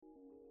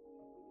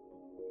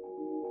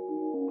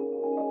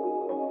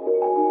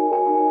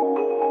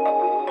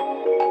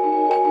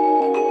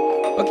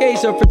Okay,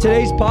 so for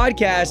today's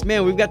podcast,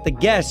 man, we've got the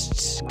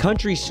guests,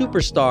 country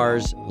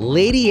superstars,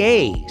 Lady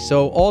A.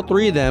 So all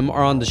three of them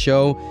are on the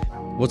show.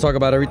 We'll talk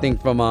about everything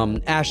from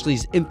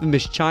Ashley's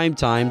infamous chime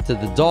time to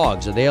the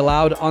dogs. Are they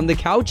allowed on the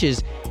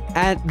couches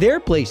at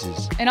their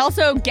places? And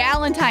also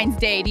Galentine's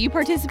Day. Do you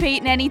participate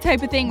in any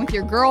type of thing with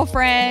your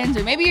girlfriends?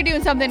 Or maybe you're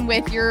doing something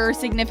with your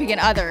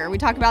significant other. We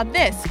talk about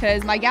this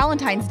because my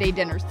Galentine's Day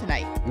dinner's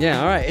tonight.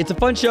 Yeah, all right. It's a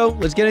fun show.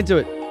 Let's get into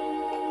it.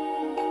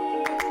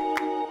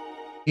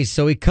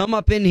 So we come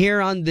up in here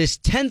on this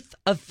 10th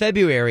of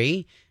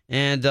February,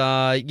 and,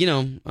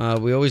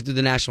 we always do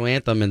the national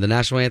anthem, and the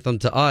national anthem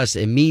to us,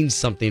 it means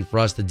something for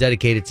us to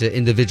dedicate it to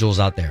individuals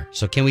out there.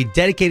 So can we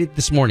dedicate it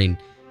this morning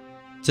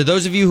to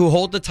those of you who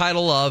hold the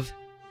title of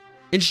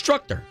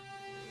instructor?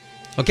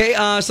 Okay,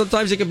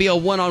 sometimes it could be a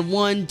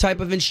one-on-one type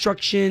of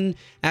instruction.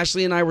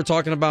 Ashley and I were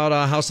talking about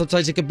how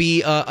sometimes it could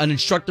be an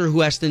instructor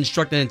who has to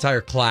instruct an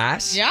entire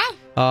class. Yeah.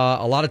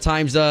 A lot of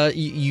times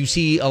you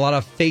see a lot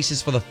of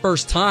faces for the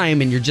first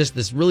time, and you're just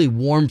this really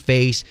warm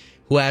face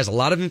who has a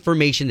lot of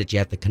information that you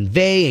have to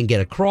convey and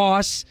get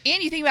across.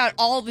 And you think about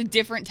all the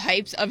different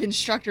types of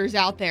instructors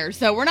out there.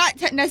 So we're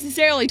not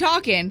necessarily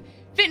talking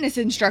fitness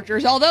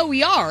instructors, although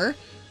we are.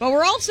 But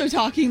we're also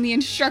talking the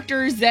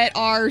instructors that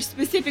are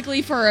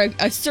specifically for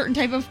a certain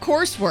type of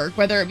coursework,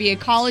 whether it be a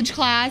college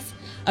class,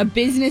 a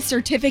business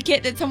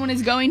certificate that someone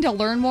is going to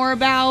learn more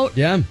about,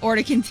 or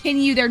to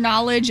continue their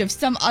knowledge of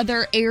some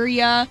other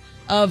area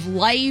of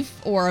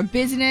life or a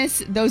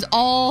business. Those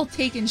all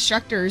take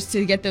instructors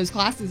to get those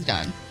classes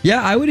done.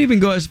 Yeah, I would even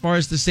go as far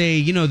as to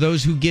say,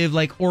 those who give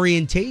like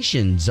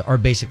orientations are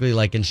basically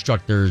like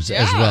instructors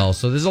as well.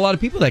 So there's a lot of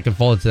people that can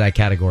fall into that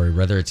category,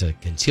 whether it's a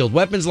concealed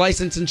weapons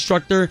license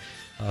instructor,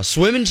 a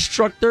swim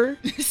instructor.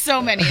 So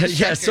many instructors.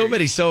 Yeah, so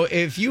many. So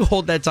if you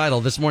hold that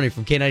title this morning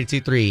from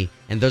K92.3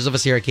 and those of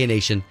us here at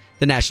K-Nation,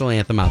 the national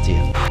anthem out to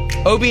you.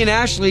 Obie and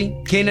Ashley,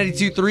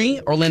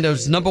 K92.3,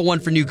 Orlando's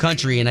 #1 for new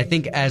country. And I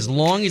think as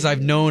long as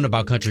I've known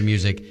about country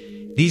music,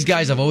 these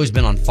guys have always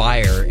been on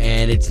fire.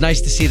 And it's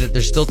nice to see that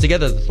they're still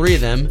together, the three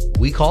of them.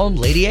 We call them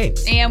Lady A.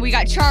 And we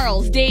got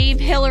Charles, Dave,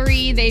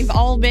 Hillary. They've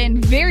all been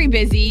very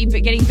busy,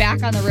 but getting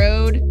back on the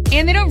road.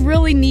 And they don't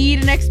really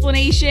need an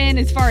explanation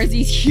as far as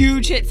these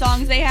huge hit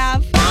songs they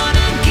have.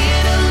 Wanna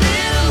get a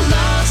little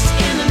lost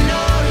in the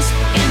noise,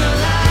 in the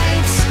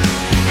lights.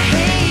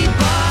 Hey,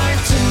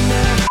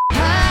 bartender,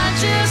 I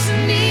just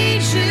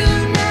need you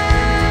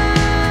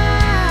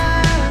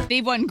now.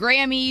 They've won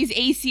Grammys,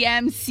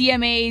 ACMs,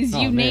 CMAs,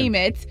 you name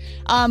it.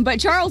 But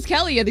Charles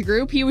Kelly of the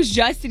group, he was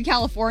just in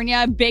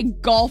California,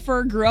 big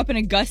golfer, grew up in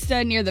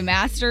Augusta near the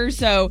Masters,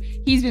 so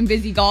he's been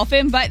busy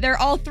golfing. But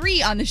they're all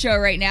three on the show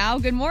right now.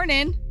 Good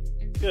morning.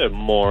 Good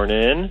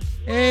morning.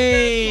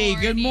 Hey,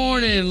 good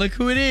morning. Look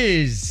who it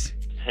is.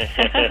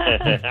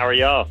 How are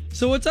y'all?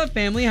 So what's up,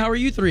 family? How are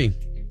you three?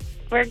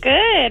 We're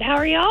good. How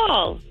are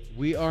y'all?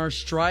 We are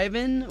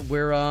striving.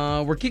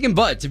 We're kicking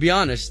butt, to be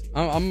honest.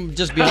 I'm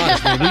just being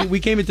honest, man. We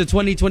came into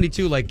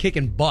 2022 like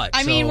kicking butt.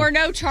 I mean, we're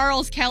no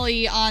Charles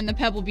Kelly on the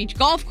Pebble Beach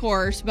golf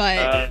course,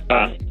 but...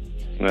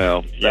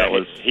 Well,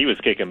 he was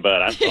kicking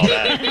butt. I saw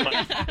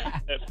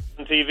that.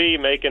 On TV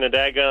making a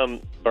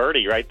daggum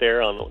birdie right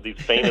there on these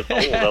famous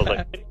holes. I was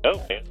like,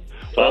 oh, man.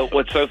 Well,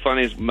 what's so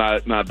funny is my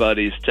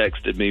buddies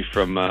texted me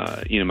from,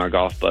 my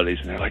golf buddies,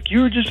 and they're like,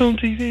 you were just on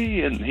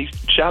TV, and he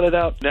shouted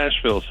out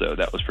Nashville, so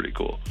that was pretty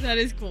cool. That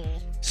is cool.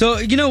 So,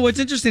 what's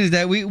interesting is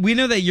that we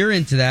know that you're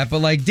into that, but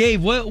like,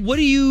 Dave, what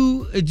do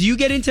you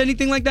get into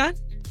anything like that?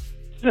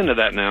 He's into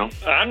that now.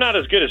 I'm not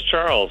as good as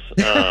Charles,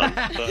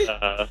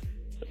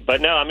 but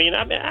no,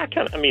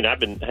 I've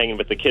been hanging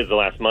with the kids the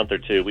last month or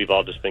two. We've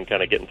all just been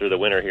kind of getting through the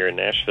winter here in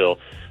Nashville.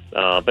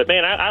 But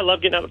man, I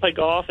love getting out to play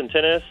golf and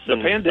tennis. The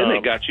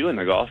pandemic got you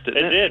into golf,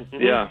 didn't it? It did.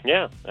 Mm-hmm.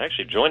 Yeah. I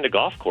actually joined a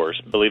golf course,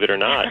 believe it or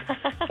not.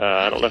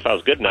 I don't know if I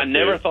was good enough. I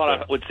never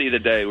thought I would see the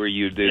day where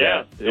you'd do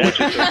that, which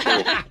is so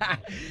cool.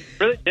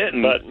 Really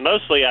didn't. But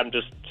mostly I'm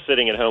just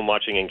sitting at home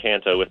watching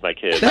Encanto with my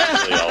kids.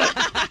 That's really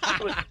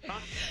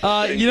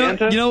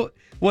all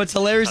what's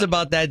hilarious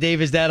about that,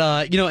 Dave, is that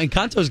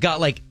Encanto's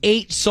got like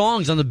 8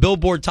 songs on the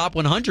Billboard Top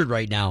 100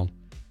 right now.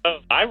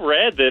 I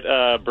read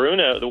that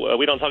Bruno,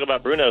 We Don't Talk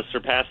About Bruno,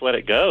 surpassed Let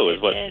It Go, is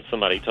what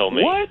somebody told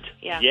me. What?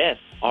 Yeah. Yes.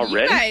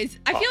 Already? You guys,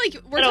 I feel like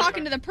we're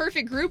talking to the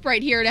perfect group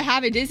right here to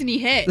have a Disney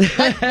hit.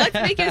 Let's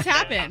make this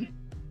happen.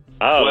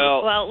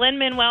 Oh. Well,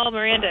 Lin-Manuel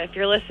Miranda, if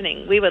you're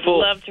listening, we would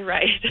love to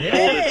write.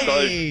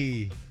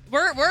 Hey.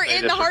 We're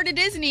in the heart of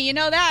Disney. You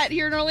know that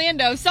here in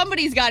Orlando.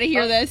 Somebody's got to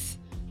hear this.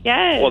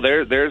 Yes. Well,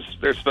 there's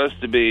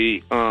supposed to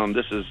be,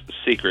 this is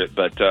secret,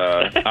 but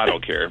I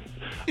don't care.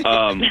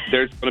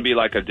 There's going to be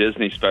like a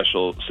Disney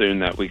special soon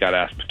that we got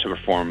asked to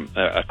perform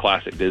a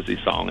classic Disney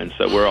song, and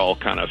so we're all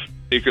kind of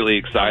secretly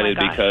excited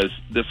because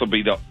this will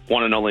be the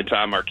one and only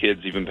time our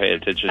kids even pay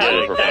attention to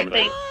the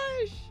performance.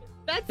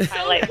 That's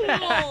so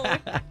cool.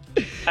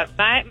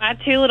 My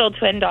 2 little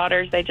twin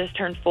daughters, they just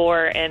turned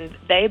 4, and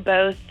they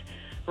both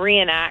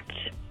reenact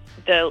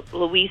the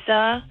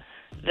Louisa,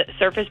 the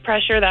Surface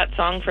Pressure, that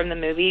song from the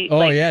movie.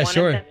 Oh, yeah,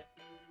 sure.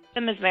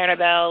 them is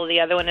Maribel, the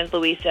other one is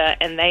Luisa,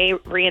 and they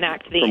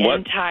reenact the From what?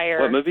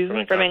 entire... What movie is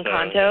it? From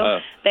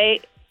Encanto.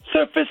 They...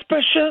 Surface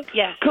pressure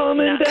Yes.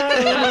 coming No.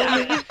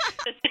 down.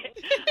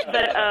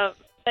 But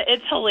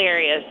it's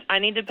hilarious. I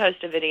need to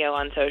post a video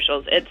on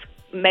socials. It's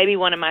maybe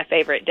one of my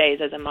favorite days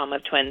as a mom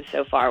of twins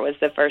so far was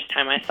the first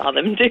time I saw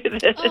them do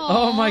this.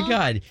 Oh my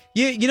God.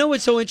 You know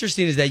what's so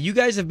interesting is that you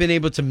guys have been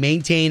able to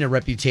maintain a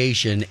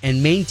reputation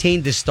and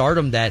maintain the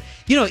stardom that,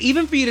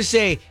 even for you to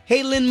say,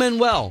 hey,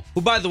 Lin-Manuel,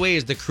 who by the way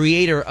is the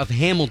creator of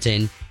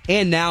Hamilton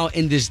and now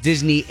in this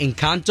Disney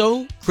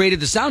Encanto,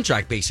 created the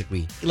soundtrack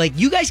basically. Like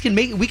you guys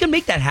we can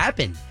make that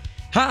happen.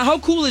 How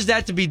cool is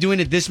that to be doing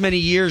it this many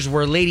years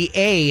where Lady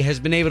A has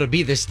been able to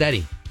be this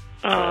steady?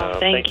 Oh,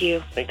 thank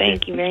you.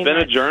 Thank you very It's been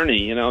much. a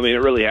journey, I mean,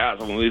 it really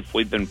has. I mean,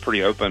 we've been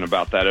pretty open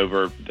about that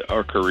over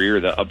our career,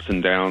 the ups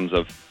and downs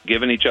of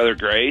giving each other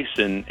grace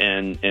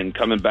and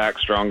coming back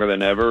stronger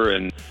than ever.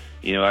 And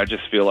I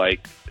just feel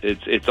like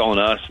it's on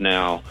us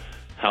now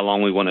how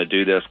long we want to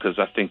do this, because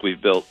I think we've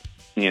built,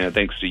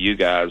 thanks to you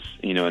guys,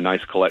 a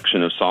nice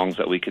collection of songs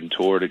that we can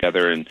tour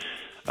together and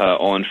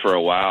on for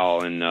a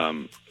while.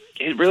 And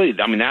it really,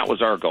 I mean, that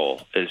was our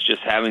goal, is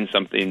just having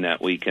something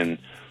that we can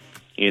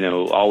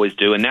always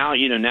do. And now,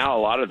 now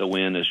a lot of the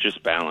win is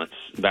just balance,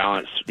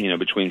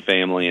 between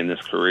family and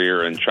this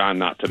career, and trying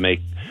not to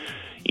make,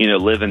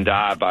 live and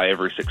die by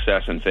every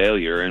success and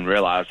failure, and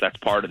realize that's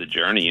part of the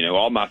journey.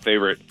 All my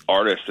favorite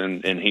artists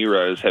and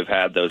heroes have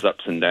had those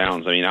ups and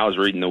downs. I mean, I was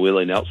reading the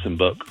Willie Nelson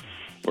book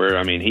where,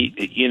 I mean, he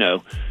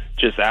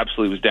just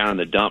absolutely was down in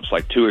the dumps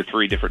like 2 or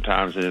 3 different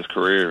times in his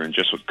career and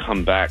just would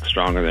come back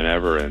stronger than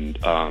ever. And,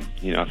 I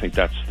think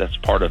that's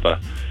part of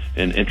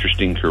an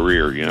interesting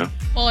career,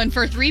 Well, and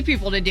for 3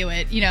 people to do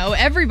it,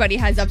 everybody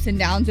has ups and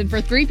downs, and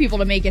for 3 people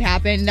to make it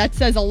happen, that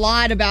says a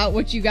lot about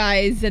what you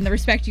guys and the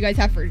respect you guys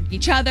have for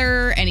each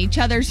other and each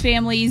other's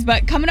families.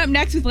 But coming up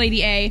next with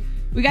Lady A,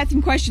 we got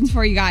some questions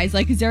for you guys.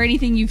 Like, is there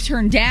anything you've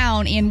turned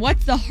down, and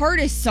what's the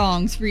hardest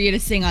songs for you to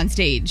sing on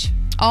stage?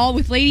 All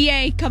with Lady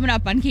A coming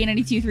up on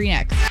K92.3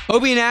 next.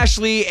 Obie and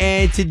Ashley,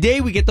 and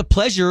today we get the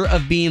pleasure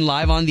of being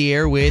live on the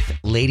air with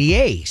Lady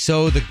A.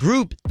 So the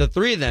group, the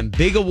 3 of them,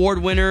 big award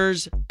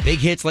winners, big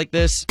hits like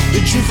this.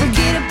 Did you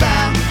forget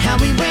about how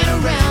we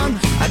ran around?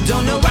 I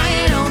don't know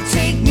why you don't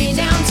take me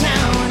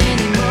downtown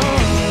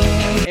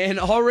anymore. And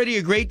already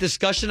a great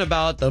discussion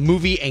about the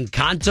movie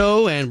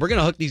Encanto, and we're going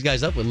to hook these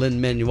guys up with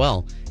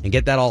Lin-Manuel and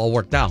get that all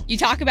worked out. You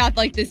talk about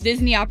like this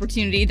Disney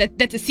opportunity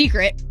that's a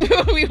secret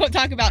we won't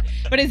talk about.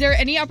 But is there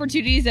any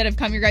opportunities that have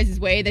come your guys'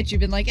 way that you've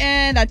been like,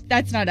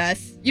 that's not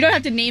us? You don't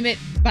have to name it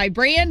by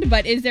brand,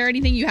 but is there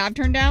anything you have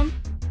turned down?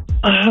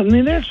 I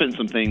mean, there's been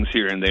some things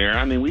here and there.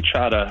 I mean, we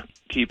try to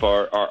keep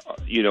our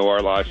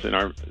lives and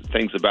our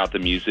things about the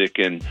music,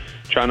 and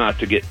try not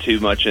to get too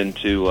much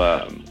into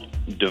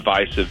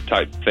divisive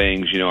type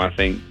things. I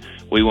think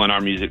we want our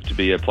music to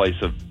be a place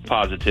of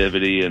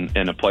positivity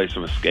and a place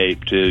of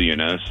escape too.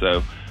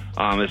 So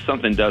if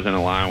something doesn't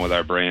align with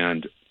our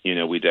brand,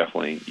 we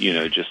definitely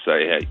just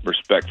say, hey,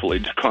 respectfully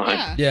decline.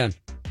 Yeah. Yeah.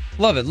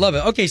 Love it.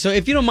 Okay, so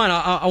if you don't mind,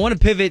 I want to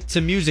pivot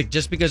to music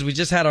just because we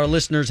just had our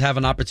listeners have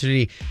an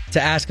opportunity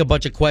to ask a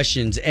bunch of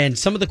questions, and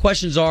some of the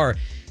questions are,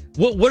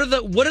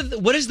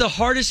 what is the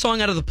hardest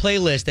song out of the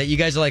playlist that you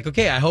guys are like,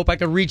 okay, I hope I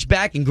can reach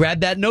back and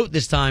grab that note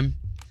this time?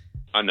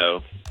 I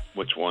know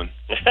which one.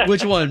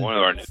 Which one?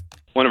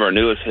 One of our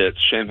newest hits,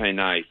 Champagne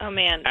Night. Oh,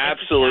 man.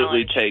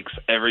 Absolutely takes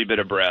every bit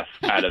of breath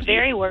out of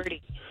Very you.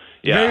 wordy.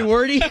 Yeah. Very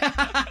wordy?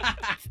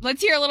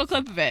 Let's hear a little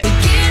clip of it. Get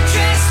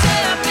dressed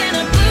up in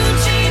a blue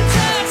jean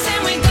tux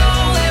and we go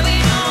where we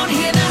don't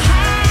hit the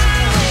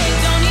highway.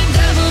 Don't need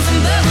doubles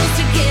and bubbles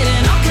to get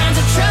in all kinds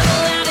of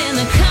trouble out in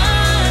the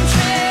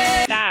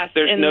country. Fast.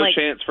 There's and no like,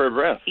 chance for a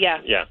breath.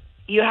 Yeah. Yeah.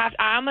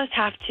 I almost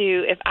have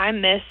to, if I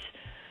miss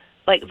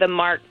like the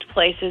marked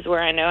places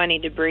where I know I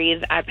need to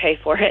breathe, I pay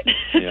for it.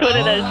 It's one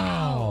of those.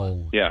 Oh.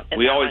 Yeah, And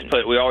we that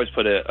always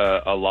put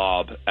a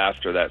lob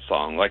after that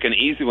song. Like an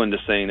easy one to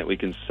sing that we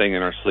can sing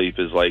in our sleep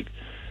is like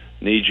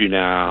 "Need You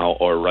Now"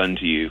 or "Run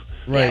to You."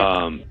 Right.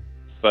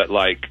 But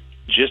like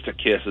 "Just a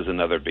Kiss" is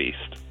another beast.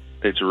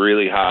 It's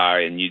really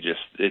high, and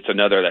it's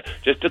another that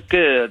just a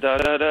good da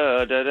da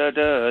da da da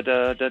da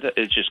da da.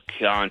 It's just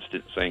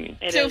constant singing.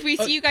 It So is. if we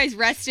see you guys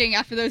resting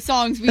after those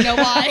songs, we know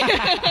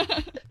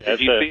why. If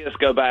you see us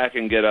go back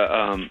and get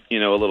a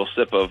little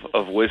sip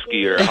of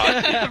whiskey or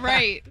hot tea,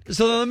 Right.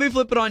 So then let me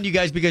flip it on you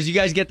guys because you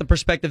guys get the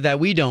perspective that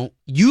we don't.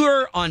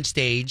 You're on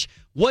stage.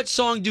 What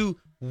song do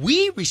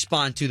we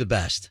respond to the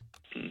best?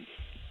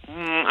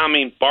 I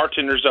mean,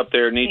 Bartender's up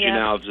there. Need You Yeah.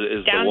 Now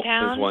is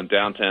Downtown? one.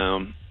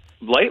 Downtown.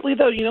 Lately,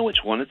 though, you know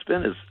which one it's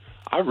been?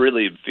 I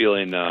really am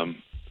feeling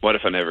What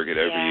If I Never Get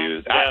Over Yeah.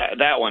 You.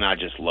 That one I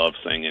just love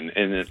singing.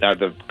 And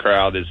the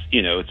crowd is,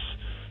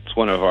 it's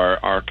one of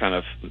our kind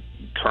of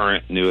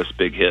current newest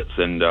big hits.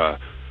 And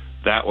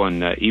that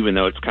one, even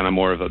though it's kind of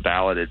more of a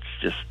ballad, it's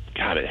just,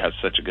 God, it has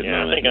such a good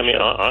Yeah, moment.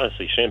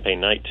 honestly,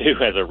 Champagne Night, too,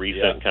 has a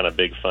recent kind of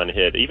big fun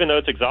hit. Even though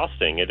it's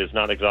exhausting, it is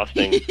not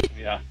exhausting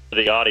Yeah. to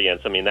the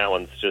audience. I mean, that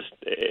one's just,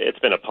 it's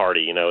been a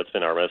party, it's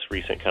been our most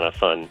recent kind of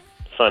fun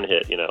son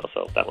hit,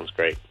 so that one's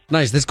great.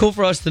 Nice. That's cool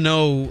for us to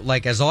know,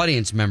 like, as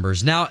audience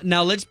members. Now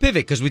let's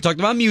pivot, because we talked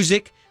about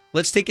music.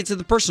 Let's take it to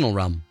the personal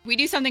realm. We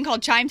do something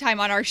called Chime Time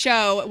on our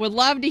show. Would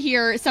love to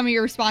hear some of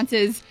your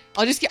responses.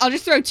 I'll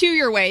just throw 2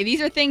 your way.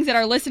 These are things that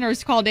our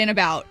listeners called in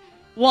about.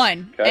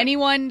 1, Okay.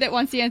 anyone that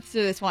wants to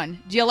answer this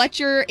one. Do you let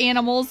your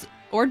animals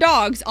or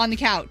dogs on the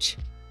couch?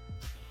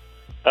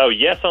 Oh,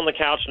 yes on the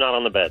couch, not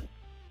on the bed.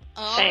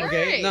 All Thanks.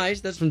 Okay, right.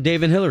 nice. That's from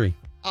Dave and Hillary.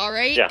 All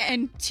right. Yeah.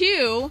 And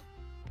 2,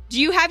 do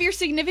you have your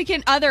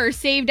significant other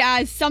saved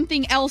as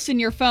something else in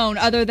your phone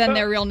other than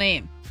their real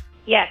name?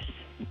 Yes.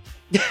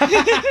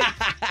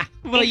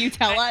 Will you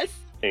tell us?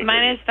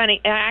 Mine is funny.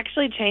 I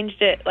actually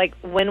changed it like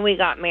when we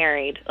got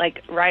married,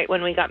 like right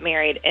when we got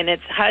married, and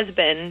it's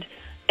husband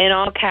in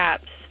all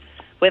caps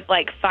with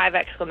like 5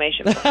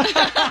 exclamation points.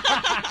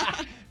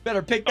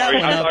 Better pick that I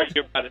one up. thought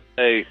you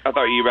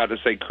were about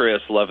to say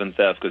Chris Love and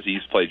Theft because he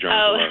used to play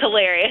drums. Oh, alone.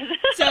 hilarious.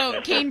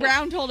 So Kane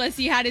Brown told us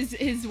he had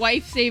his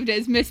wife saved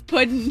as Miss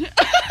Puddin'.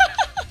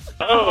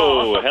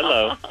 Oh,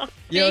 hello.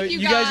 Thank you,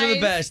 you guys are the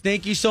guys. best.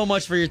 Thank you so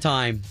much for your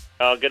time.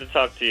 Oh, good to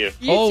talk to you.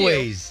 You too.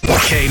 Always.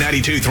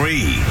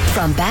 K92.3.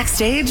 From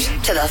backstage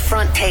to the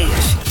front page,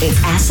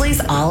 it's Ashley's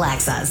All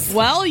Access.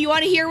 Well, you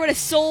want to hear what a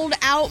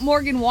sold-out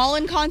Morgan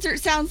Wallen concert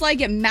sounds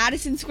like at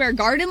Madison Square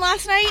Garden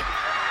last night?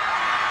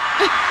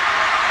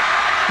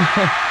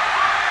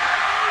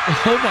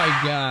 Oh,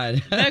 my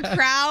God. The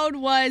crowd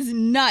was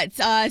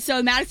nuts.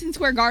 So Madison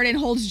Square Garden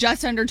holds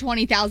just under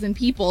 20,000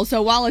 people.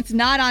 So while it's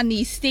not on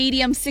the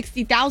stadium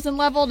 60,000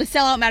 level, to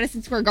sell out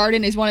Madison Square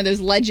Garden is one of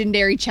those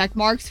legendary check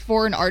marks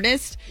for an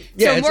artist.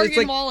 So it's Morgan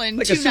like, Wallen,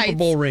 like 2 a Super nights.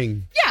 Bowl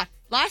ring. Yeah,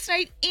 last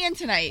night and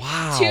tonight.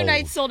 Wow. 2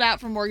 nights sold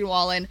out for Morgan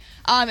Wallen.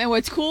 And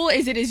what's cool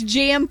is it is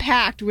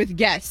jam-packed with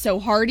guests. So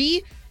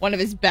Hardy, one of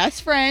his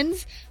best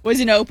friends, was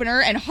an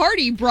opener, and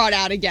Hardy brought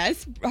out a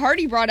guest.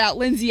 Hardy brought out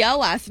Lindsay L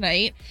last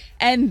night.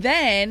 And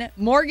then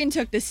Morgan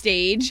took the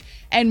stage,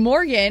 and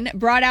Morgan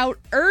brought out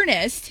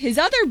Ernest, his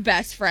other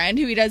best friend,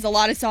 who he does a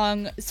lot of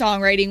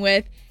songwriting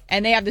with,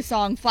 and they have the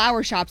song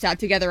Flower Shops out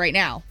together right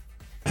now.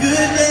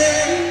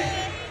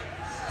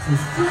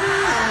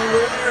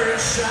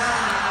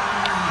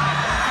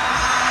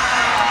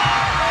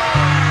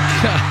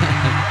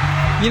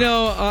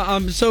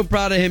 I'm so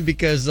proud of him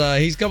because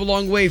he's come a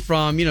long way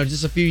from,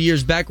 just a few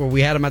years back where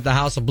we had him at the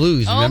House of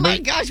Blues. Remember? Oh my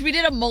gosh, we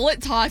did a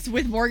mullet toss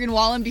with Morgan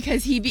Wallen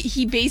because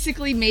he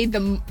basically made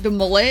the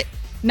mullet.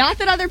 Not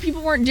that other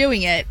people weren't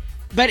doing it,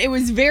 but it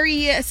was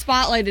very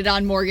spotlighted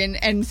on Morgan,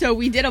 and so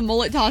we did a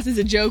mullet toss as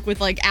a joke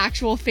with like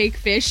actual fake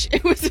fish.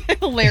 It was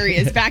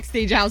hilarious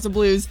backstage at House of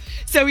Blues.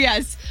 So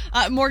yes,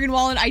 Morgan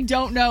Wallen, I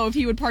don't know if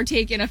he would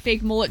partake in a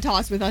fake mullet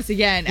toss with us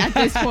again at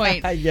this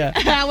point. Yeah.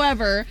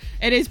 However,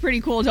 it is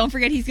pretty cool. Don't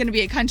forget he's going to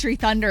be at Country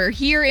Thunder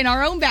here in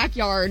our own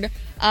backyard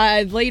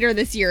later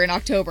this year in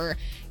October.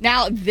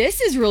 Now,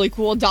 this is really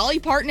cool. Dolly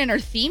Parton and her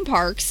theme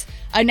parks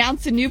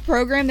announced a new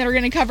program that are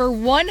going to cover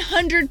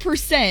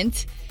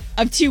 100%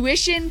 of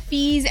tuition,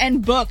 fees,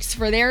 and books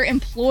for their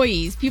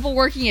employees. People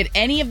working at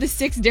any of the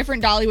 6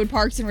 different Dollywood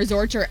parks and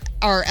resorts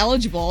are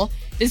eligible.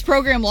 This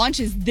program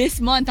launches this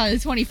month on the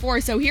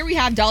 24th. So here we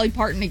have Dolly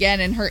Parton again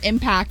and her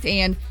impact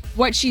and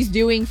what she's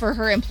doing for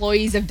her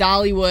employees of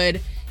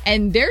Dollywood.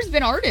 And there's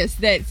been artists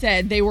that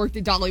said they worked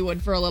at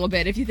Dollywood for a little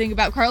bit. If you think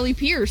about Carly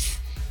Pierce,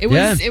 it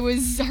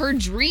was her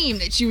dream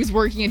that she was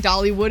working at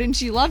Dollywood and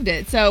she loved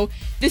it. So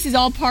this is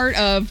all part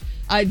of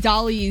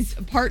Dolly's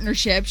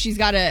partnership. She's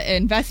got an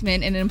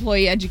investment in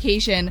employee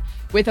education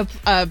with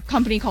a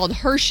company called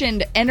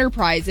Hershend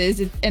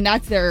Enterprises, and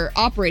that's their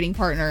operating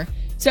partner.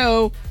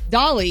 So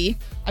Dolly,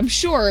 I'm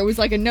sure it was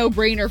like a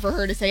no-brainer for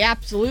her to say,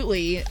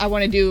 absolutely, I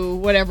want to do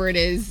whatever it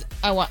is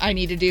I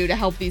need to do to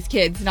help these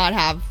kids not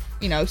have,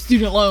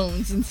 student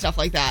loans and stuff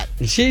like that.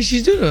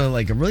 She's doing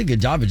a really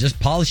good job of just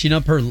polishing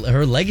up her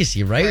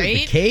legacy, right? With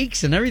the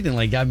cakes and everything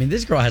like that. I mean,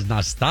 this girl has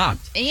not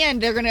stopped. And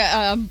they're going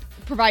to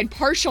provide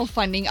partial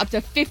funding up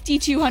to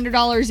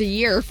 $5,200 a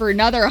year for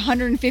another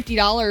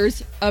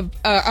 $150 of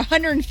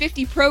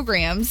 150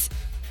 programs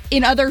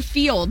in other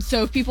fields.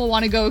 So if people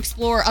want to go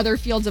explore other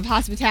fields of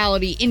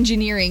hospitality,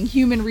 engineering,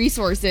 human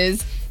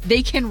resources,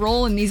 they can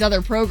roll in these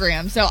other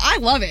programs. So I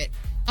love it.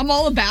 I'm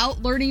all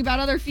about learning about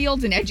other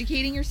fields and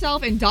educating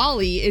yourself. And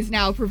Dolly is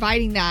now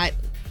providing that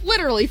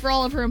literally for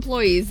all of her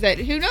employees that,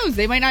 who knows,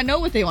 they might not know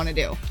what they want to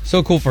do.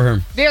 So cool for her.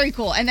 Very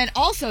cool. And then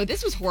also,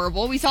 this was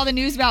horrible. We saw the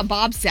news about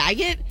Bob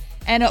Saget.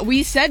 And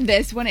we said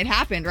this when it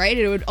happened, right?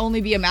 It would only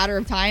be a matter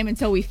of time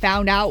until we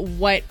found out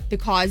what the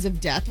cause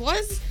of death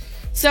was.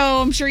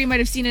 So I'm sure you might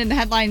have seen it in the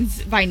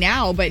headlines by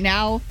now, but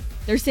now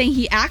they're saying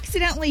he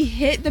accidentally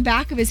hit the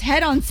back of his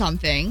head on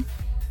something,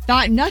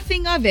 thought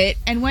nothing of it,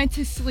 and went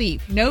to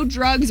sleep. No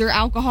drugs or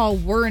alcohol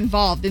were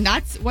involved. And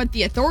that's what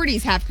the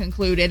authorities have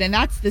concluded. And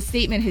that's the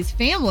statement his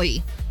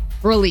family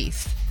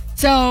released.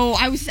 So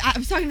I was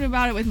talking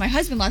about it with my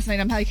husband last night.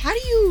 I'm like, how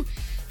do you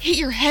hit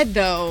your head,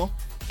 though,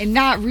 and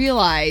not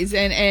realize?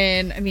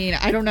 And I mean,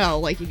 I don't know,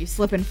 like if you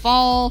slip and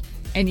fall,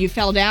 and you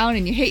fell down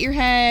and you hit your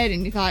head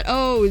and you thought,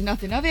 oh,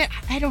 nothing of it?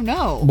 I don't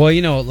know.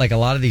 Well, like a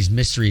lot of these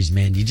mysteries,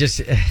 man, you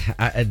just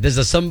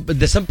there's some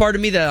part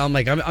of me that I'm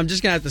like, I'm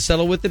just gonna have to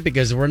settle with it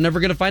because we're never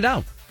gonna find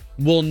out.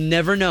 We'll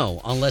never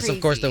know unless,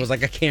 of course, there was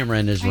like a camera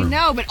in his room. I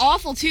know, but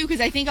awful too,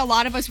 because I think a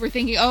lot of us were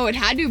thinking, oh, it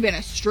had to have been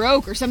a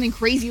stroke or something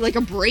crazy like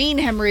a brain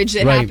hemorrhage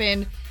that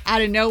happened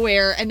out of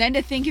nowhere. And then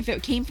to think if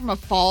it came from a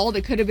fall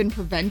that could have been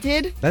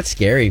prevented. That's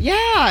scary.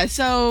 Yeah,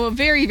 so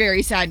very,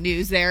 very sad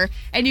news there.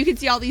 And you can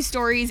see all these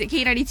stories at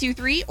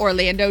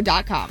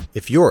K923Orlando.com.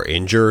 If you're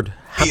injured,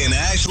 Ian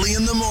Ashley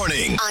in the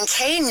morning. On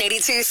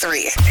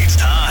K82.3. It's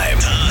time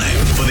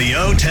for the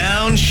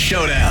O-Town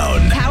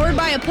Showdown. Powered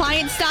by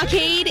Appliance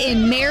Stockade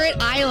in Merritt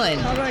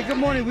Island. All right, good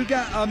morning. We've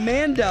got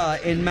Amanda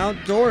in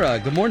Mount Dora.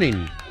 Good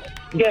morning.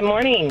 Good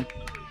morning.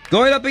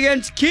 Going up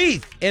against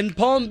Keith in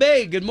Palm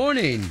Bay. Good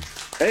morning.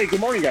 Hey, good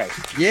morning, guys.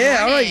 Yeah,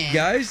 all right, morning. you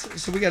guys.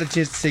 So we got a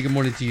chance to say good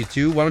morning to you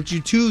two. Why don't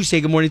you two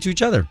say good morning to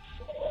each other?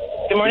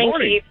 Good morning,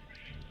 Keith.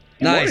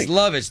 Nice, morning.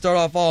 love it. Start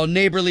off all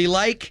neighborly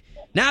like.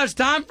 Now it's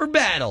time for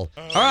battle.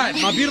 All right,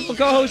 my beautiful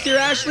co-host here,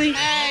 Ashley.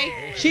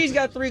 Hey. She's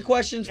got 3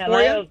 questions for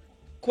Hello. you.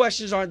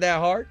 Questions aren't that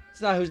hard.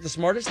 It's not who's the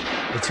smartest.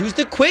 It's who's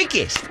the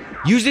quickest.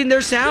 Using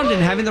their sound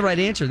and having the right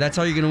answer. That's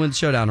how you're going to win the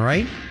showdown, all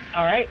right?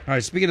 All right. All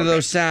right, speaking of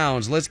those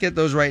sounds, let's get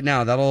those right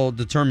now. That'll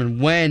determine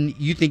when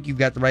you think you've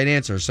got the right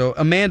answer. So,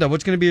 Amanda,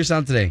 what's going to be your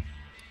sound today?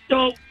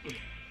 Dope.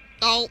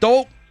 Oh.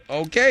 Dope.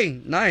 Okay,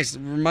 nice.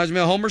 Reminds me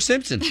of Homer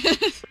Simpson.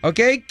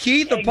 Okay,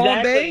 Keith of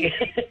Palm Bay.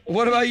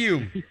 What about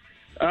you?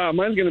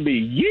 Mine's going to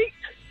be yeet.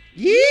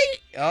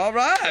 Yeet. All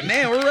right,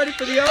 man, we're ready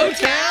for the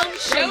O-Town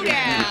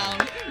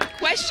Showdown.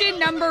 Question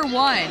number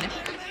 1.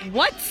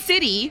 What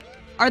city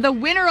are the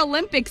Winter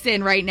Olympics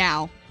in right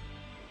now?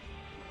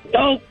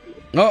 Dope.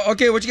 Oh,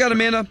 okay, what you got,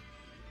 Amanda?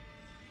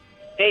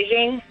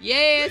 Beijing.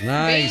 Yes,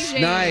 Nice,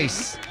 Beijing.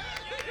 nice.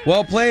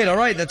 Well played. All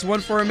right, that's one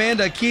for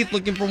Amanda. Keith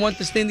looking for one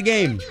to stay in the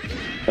game.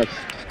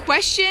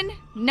 Question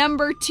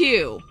number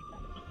 2.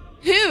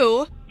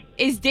 Who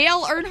is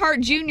Dale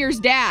Earnhardt Jr.'s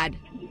dad?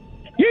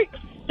 Yeet.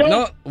 Dope.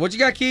 No, what you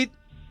got, Keith?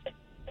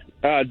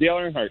 Dale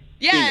Earnhardt.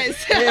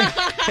 Yes.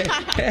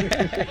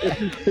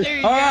 There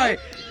you All go. right.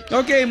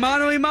 Okay,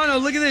 mano y mano.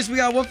 Look at this. We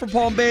got one for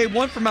Palm Bay,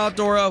 one for Mount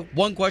Dora,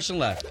 one question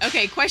left.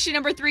 Okay, question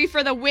number 3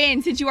 for the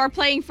win. Since you are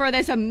playing for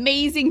this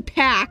amazing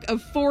pack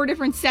of 4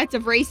 different sets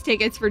of race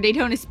tickets for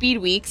Daytona Speed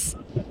Weeks,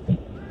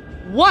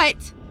 what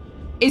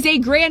is a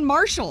Grand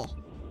Marshal?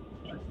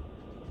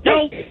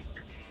 Dope.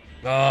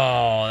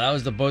 Oh, that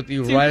was the both of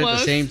you Too right at close.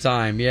 the same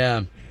time.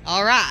 Yeah.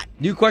 All right.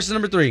 New question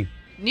number 3.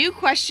 New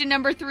question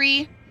number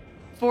 3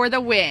 for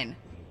the win.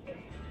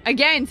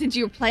 Again, since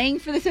you're playing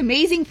for this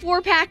amazing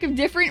 4-pack of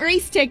different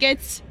race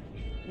tickets,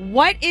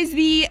 what is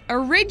the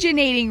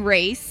originating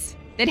race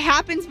that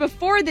happens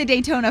before the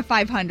Daytona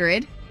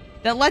 500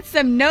 that lets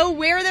them know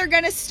where they're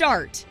going to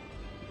start?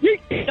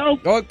 Yeet.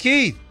 Dope. Oh,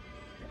 Keith.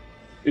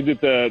 Is it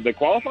the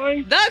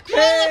qualifying? The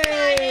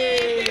qualifying!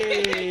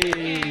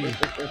 Hey!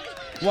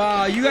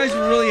 Wow, you guys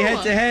were really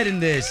head-to-head in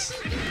this.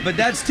 But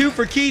that's 2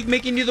 for Keith,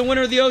 making you the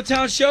winner of the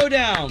O-Town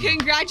Showdown.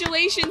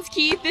 Congratulations,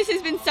 Keith. This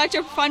has been such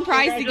a fun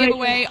prize to give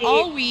away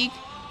all week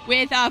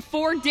with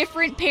 4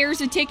 different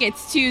pairs of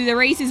tickets to the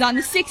races on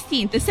the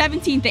 16th, the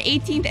 17th, the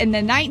 18th, and the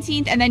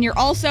 19th. And then you're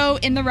also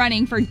in the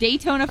running for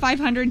Daytona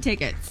 500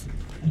 tickets.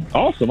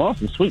 Awesome.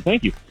 Sweet.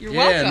 Thank you. You're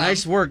Yeah, welcome.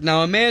 nice work.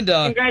 Now,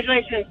 Amanda.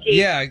 Congratulations, Keith.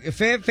 Yeah,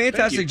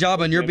 fantastic job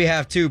on your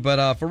behalf, too.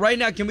 But for right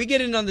now, can we get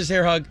in on this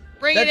hair hug?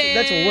 Bring that's, it in.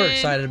 That's what we're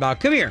excited about.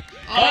 Come here.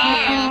 Oh,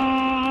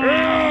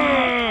 yeah.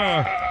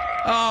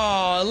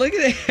 Oh, look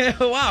at it.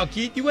 Wow,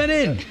 Keith, you went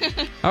in.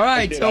 All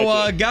right,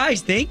 so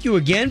guys, thank you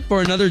again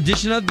for another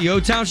edition of the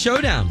O-Town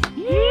Showdown.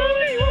 All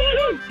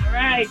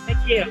right.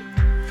 Thank you.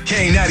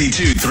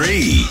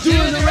 K92.3. Do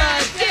the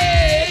right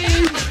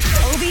thing.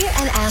 Obie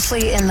and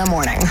Ashley in the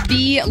morning.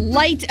 The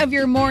light of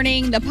your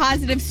morning, the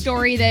positive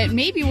story that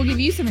maybe will give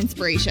you some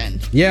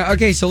inspiration. Yeah,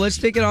 okay, so let's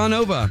take it on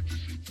over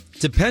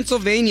to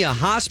Pennsylvania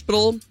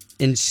Hospital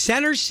in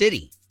Center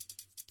City.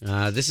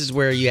 This is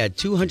where you had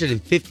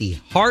 250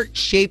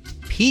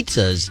 heart-shaped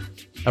pizzas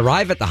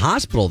arrive at the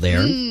hospital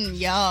there.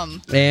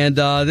 Yum. And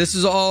this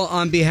is all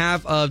on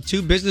behalf of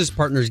 2 business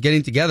partners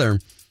getting together.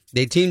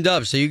 They teamed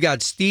up. So you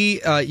got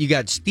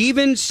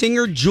Steven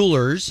Singer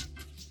Jewelers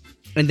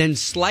and then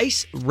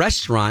Slice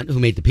Restaurant, who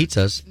made the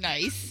pizzas.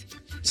 Nice.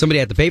 Somebody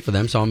had to pay for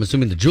them, so I'm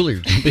assuming the jewelry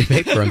company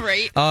paid for them.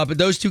 Right. But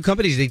those 2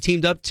 companies, they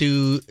teamed up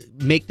to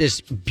make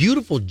this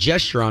beautiful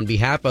gesture on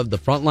behalf of the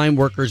frontline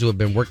workers who have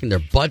been working their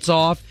butts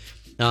off,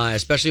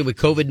 especially with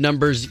COVID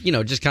numbers,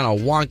 just kind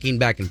of wonking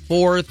back and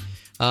forth.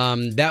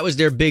 That was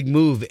their big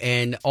move,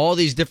 and all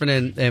these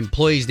different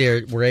employees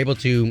there were able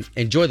to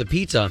enjoy the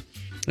pizza.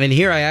 And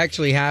here I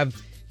actually have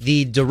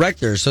the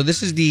director. So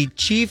this is the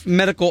chief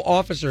medical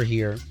officer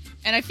here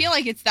And I feel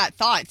like it's that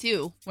thought,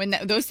 too. When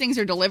those things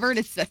are delivered,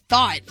 it's the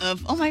thought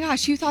of, oh, my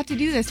gosh, who thought to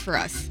do this for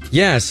us?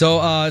 Yeah, so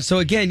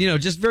again,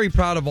 just very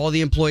proud of all the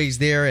employees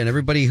there and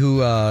everybody who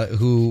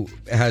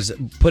has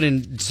put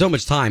in so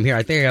much time here.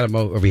 I think I got them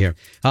over here.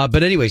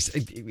 But anyways,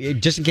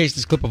 just in case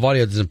this clip of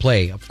audio doesn't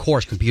play, of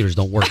course computers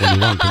don't work when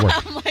you want them to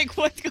work. I'm like,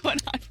 what's going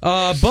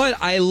on? But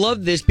I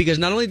love this because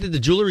not only did the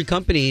jewelry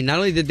company, not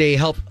only did they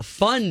help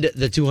fund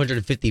the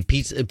 250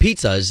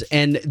 pizzas,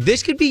 and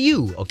this could be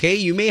you, okay?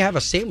 You may have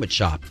a sandwich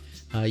shop.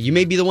 You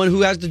may be the one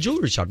who has the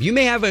jewelry shop. You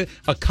may have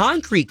a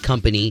concrete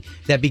company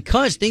that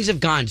because things have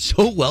gone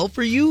so well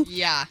for you,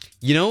 yeah,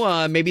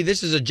 maybe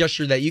this is a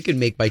gesture that you can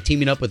make by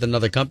teaming up with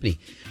another company.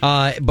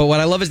 But what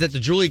I love is that the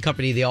jewelry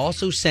company, they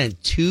also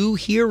sent two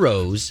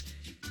heroes,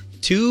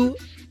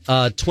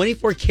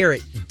 24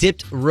 karat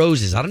dipped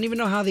roses. I don't even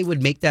know how they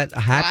would make that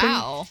happen.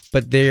 Wow.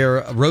 But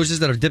they're roses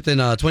that are dipped in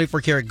 24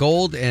 karat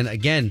gold. And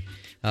again,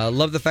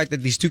 love the fact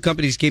that these two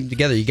companies came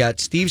together. You got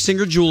Steve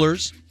Singer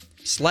Jewelers,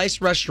 Slice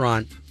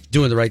Restaurant,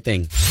 doing the right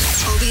thing.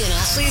 Obie and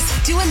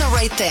Ashley's Doing the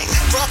Right Thing.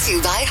 Brought to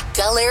you by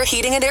Bel Air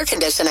Heating and Air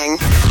Conditioning.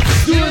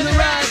 Doing the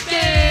right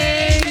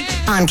thing.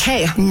 On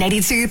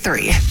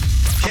K92.3.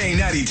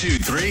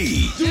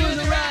 K92.3. Doing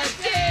the right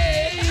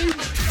thing.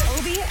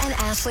 Obie and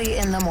Ashley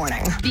in the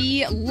morning.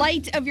 The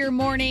light of your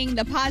morning,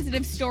 the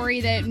positive story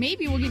that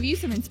maybe will give you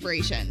some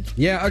inspiration.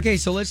 Yeah, okay,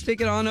 so let's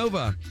take it on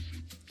over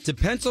to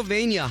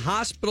Pennsylvania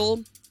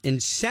Hospital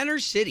in Center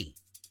City.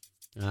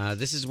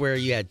 This is where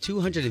you had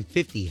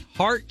 250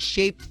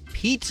 heart-shaped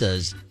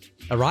pizzas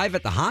arrive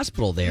at the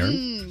hospital there.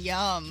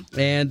 Yum.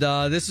 And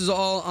this is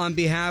all on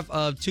behalf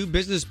of two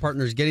business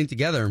partners getting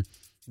together.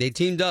 They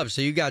teamed up.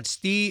 So you got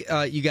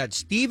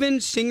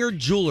Steven Singer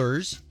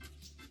Jewelers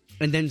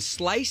and then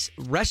Slice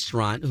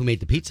Restaurant, who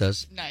made the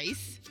pizzas.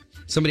 Nice.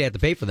 Somebody had to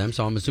pay for them,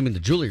 so I'm assuming the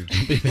jewelry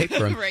company paid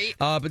for them. Right.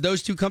 But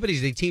those two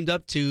companies, they teamed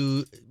up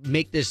to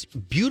make this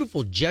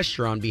beautiful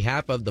gesture on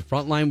behalf of the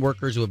frontline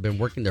workers who have been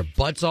working their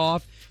butts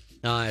off.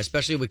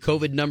 Especially with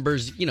COVID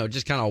numbers,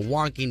 just kind of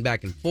wonking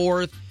back and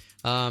forth.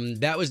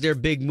 That was their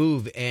big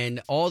move.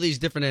 And all these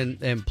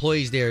different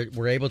employees there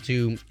were able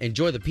to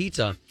enjoy the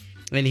pizza.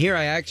 And here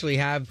I actually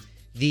have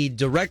the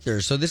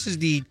director. So this is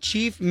the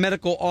chief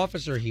medical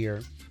officer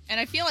here.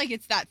 And I feel like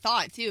it's that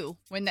thought, too.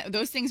 When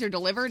those things are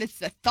delivered, it's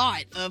the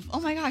thought of,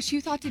 oh, my gosh,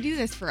 who thought to do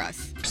this for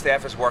us?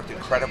 Staff has worked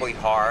incredibly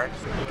hard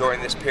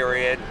during this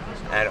period,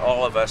 and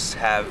all of us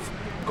have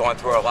gone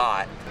through a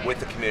lot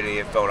with the community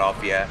of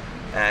Philadelphia.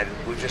 And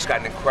we've just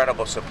gotten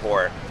incredible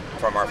support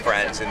from our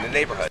friends in the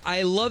neighborhood.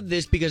 I love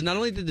this because not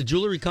only did the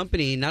jewelry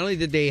company, not only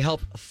did they help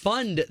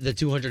fund the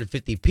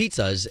 250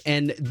 pizzas,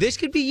 and this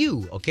could be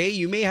you, okay?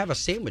 You may have a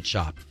sandwich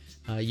shop.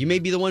 You may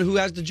be the one who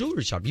has the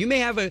jewelry shop. You may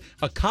have a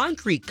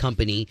concrete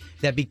company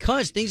that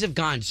because things have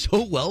gone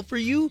so well for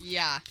you,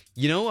 yeah,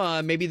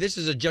 maybe this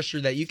is a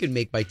gesture that you can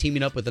make by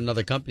teaming up with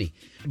another company.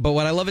 But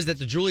what I love is that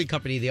the jewelry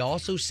company, they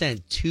also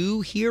sent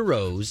two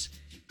heroes,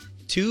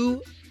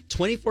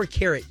 24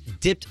 karat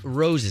dipped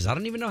roses. I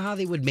don't even know how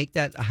they would make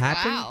that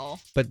happen. Wow.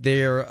 But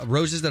they're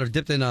roses that are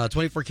dipped in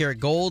 24 karat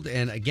gold.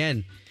 And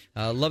again,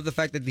 love the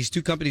fact that these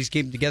two companies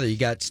came together. You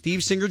got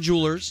Steve Singer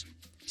Jewelers,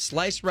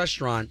 Slice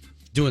Restaurant,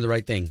 doing the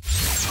right thing.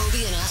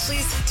 Obie and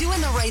Ashley's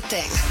Doing the Right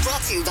Thing.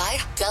 Brought to you by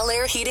Bel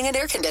Air Heating and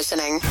Air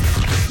Conditioning.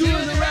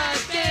 Doing the right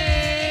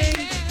thing.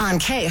 On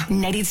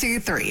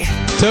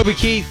K92.3. Toby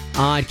Keith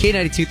on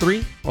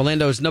K92.3,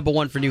 Orlando's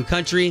 #1 for new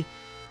country.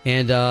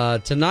 And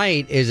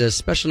tonight is a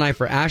special night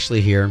for Ashley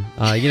here.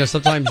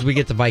 Sometimes we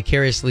get to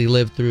vicariously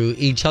live through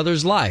each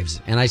other's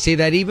lives. And I say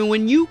that even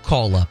when you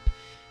call up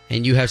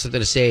and you have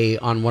something to say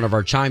on one of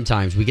our chime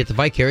times, we get to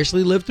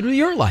vicariously live through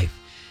your life.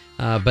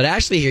 But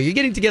Ashley here, you're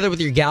getting together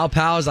with your gal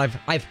pals.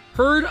 I've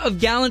heard of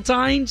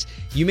Galentine's.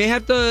 You may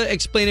have to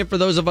explain it for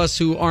those of us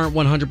who aren't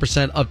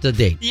 100% up to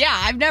date. Yeah,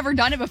 I've never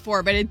done it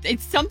before, but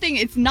it's something,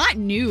 it's not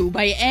new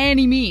by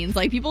any means.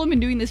 Like, people have been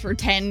doing this for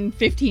 10,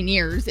 15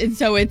 years. And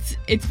so it's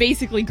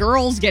basically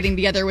girls getting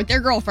together with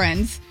their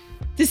girlfriends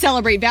to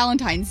celebrate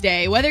Valentine's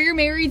Day, whether you're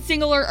married,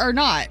 single, or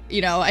not.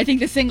 I think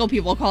the single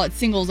people call it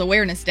Singles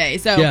Awareness Day.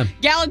 So yeah.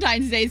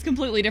 Galentine's Day is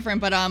completely different.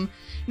 But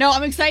no,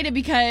 I'm excited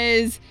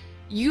because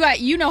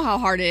you know how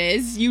hard it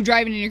is. You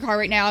driving in your car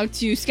right now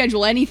to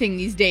schedule anything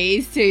these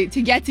days to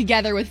get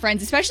together with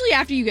friends, especially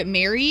after you get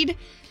married.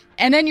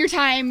 And then your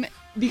time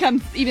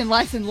becomes even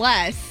less and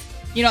less,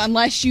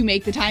 unless you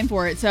make the time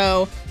for it.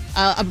 So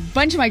a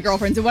bunch of my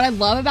girlfriends, and what I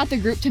love about the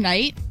group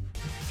tonight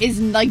is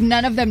like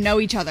none of them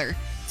know each other.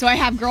 So I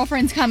have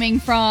girlfriends coming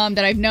from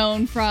that I've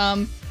known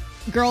from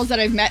girls that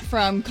I've met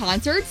from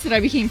concerts that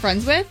I became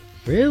friends with.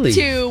 Really?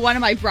 To one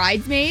of my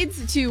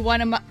bridesmaids, to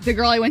the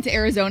girl I went to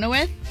Arizona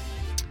with.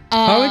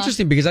 How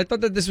interesting, because I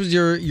thought that this was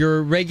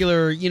your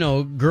regular,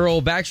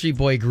 girl Backstreet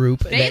Boy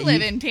group. They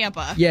live in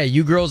Tampa. Yeah,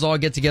 you girls all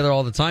get together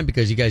all the time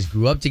because you guys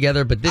grew up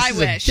together, but this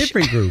is a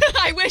different group.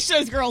 I wish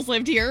those girls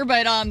lived here,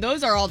 but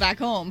those are all back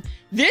home.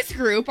 This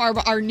group are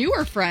our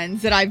newer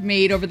friends that I've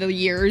made over the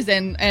years,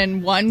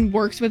 and one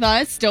works with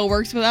us, still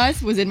works with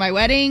us, was in my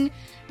wedding.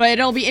 But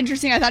it'll be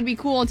interesting. I thought it'd be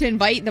cool to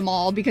invite them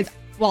all because,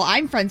 well,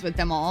 I'm friends with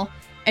them all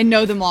and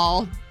know them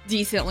all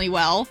decently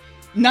well.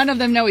 None of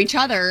them know each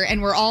other,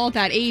 and we're all at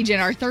that age in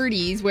our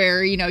 30s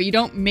where, you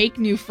don't make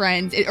new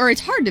friends, or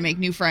it's hard to make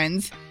new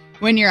friends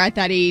when you're at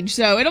that age.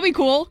 So it'll be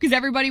cool because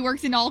everybody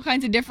works in all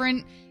kinds of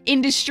different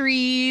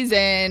industries,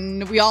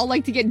 and we all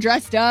like to get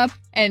dressed up,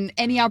 and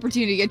any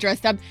opportunity to get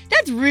dressed up.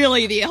 That's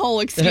really the whole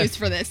excuse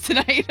for this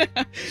tonight.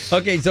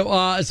 Okay,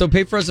 so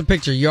paint for us a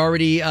picture. You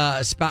already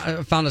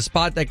found a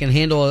spot that can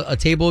handle a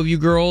table of you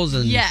girls,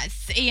 and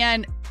Yes,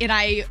 and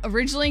I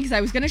originally, because I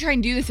was going to try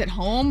and do this at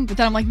home, but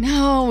then I'm like,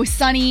 no,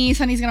 Sunny's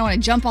going to want to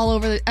jump all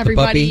over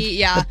everybody.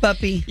 Yeah, the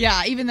puppy.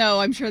 Yeah, even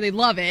though I'm sure they'd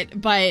love it.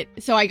 But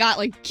so I got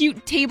like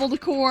cute table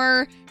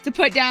decor to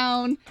put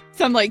down,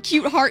 some like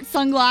cute heart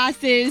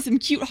sunglasses, some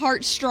cute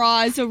heart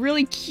straws. So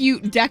really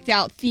cute, decked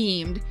out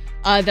themed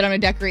that I'm going to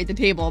decorate the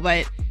table.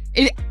 But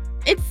it's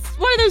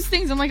one of those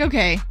things I'm like,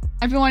 okay,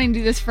 I've been wanting to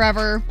do this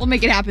forever. We'll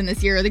make it happen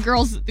this year. The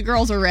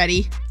girls are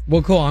ready.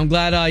 Well, cool. I'm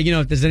glad,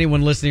 if there's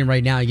anyone listening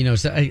right now,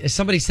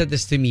 somebody said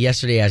this to me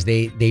yesterday as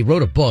they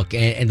wrote a book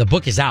and the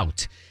book is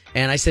out.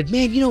 And I said,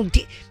 man,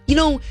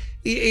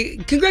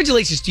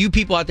 congratulations to you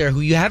people out there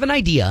who you have an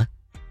idea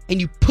and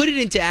you put it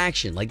into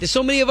action. Like, there's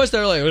so many of us that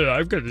are like,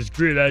 I've got this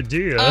great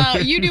idea.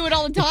 You do it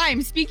all the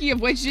time. Speaking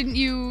of which,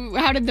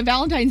 how did the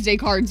Valentine's Day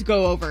cards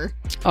go over?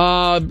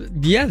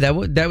 Yeah,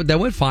 that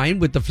went fine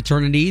with the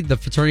fraternity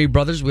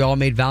brothers. We all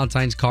made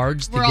Valentine's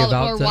cards to give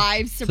out to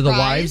wives to the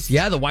wives.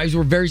 Yeah, the wives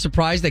were very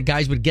surprised that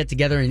guys would get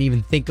together and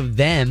even think of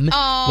them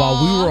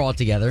while we were all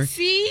together.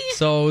 See?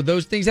 So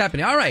those things happen.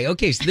 All right,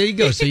 okay, so there you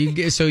go. So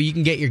you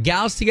can get your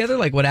gals together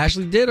like what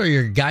Ashley did, or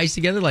your guys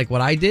together like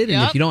what I did.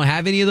 And if you don't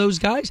have any of those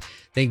guys,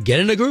 then get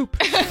in a group.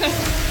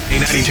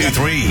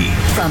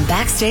 92.3. From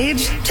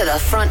backstage to the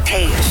front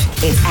page,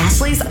 it's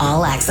Ashley's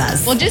All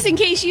Access. Well, just in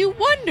case you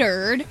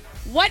wondered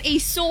what a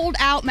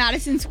sold-out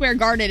Madison Square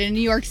Garden in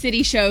New York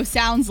City show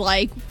sounds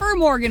like for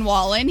Morgan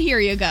Wallen, here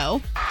you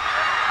go.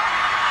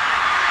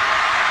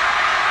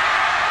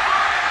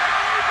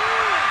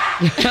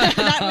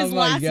 That was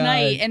last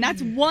night, and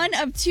that's one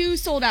of 2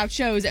 sold-out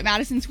shows at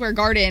Madison Square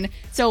Garden.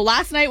 So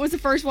last night was the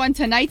first one,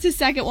 tonight's the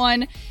second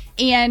one.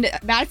 And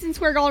Madison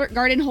Square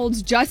Garden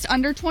holds just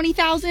under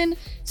 20,000.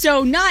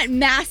 So not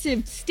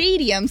massive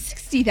stadium,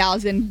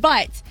 60,000,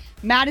 but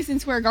Madison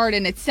Square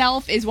Garden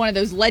itself is one of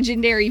those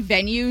legendary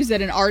venues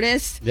that an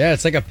artist... Yeah,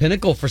 it's like a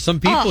pinnacle for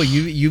some people.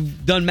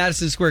 You've done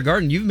Madison Square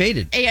Garden. You've made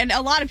it. And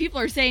a lot of people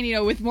are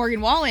saying, with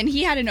Morgan Wallen,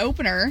 he had an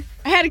opener.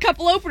 I had a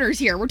couple openers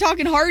here. We're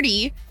talking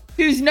Hardy,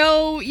 who's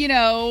no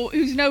Joe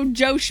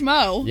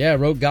Schmo. Yeah,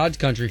 wrote God's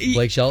Country for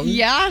Blake Shelton.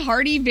 Yeah,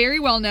 Hardy, very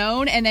well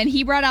known. And then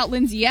he brought out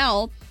Lindsay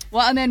L.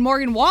 Well, and then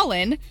Morgan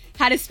Wallen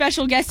had a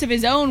special guest of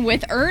his own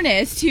with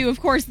Ernest, who, of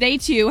course, they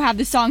two have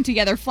the song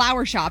together,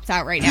 Flower Shops,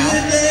 out right now.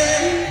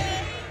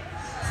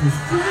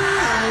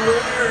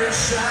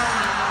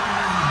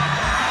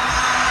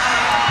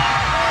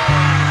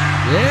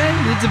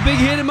 Yeah, it's a big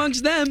hit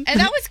amongst them.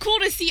 And that was cool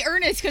to see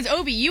Ernest, because,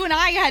 Obi, you and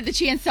I had the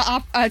chance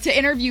to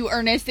interview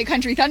Ernest at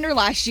Country Thunder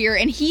last year,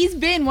 and he's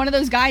been one of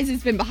those guys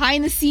that's been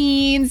behind the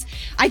scenes.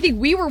 I think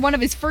we were one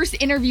of his first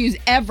interviews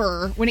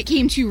ever when it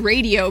came to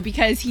radio,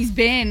 because he's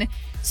been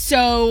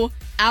so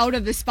out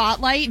of the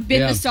spotlight,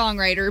 been the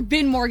songwriter,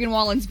 been Morgan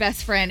Wallen's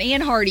best friend,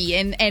 and Hardy,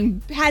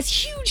 and has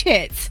huge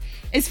hits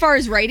as far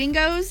as writing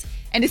goes.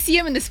 And to see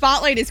him in the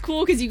spotlight is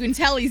cool because you can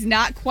tell he's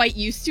not quite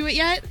used to it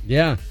yet.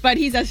 Yeah. But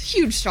he's a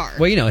huge star.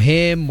 Well,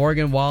 him,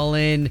 Morgan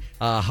Wallen,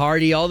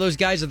 Hardy, all those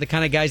guys are the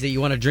kind of guys that you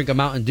want to drink a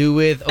Mountain Dew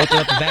with, open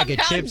up a bag of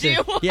chips,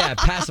 and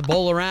pass a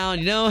bowl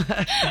around, Oh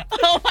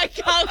my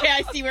God. Okay,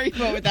 I see where you're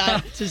going with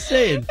that. Just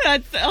saying.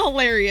 That's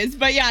hilarious.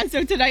 But yeah,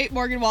 so tonight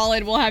Morgan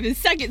Wallen will have his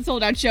second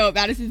sold-out show at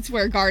Madison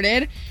Square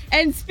Garden.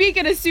 And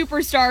speaking of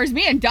superstars,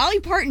 man, Dolly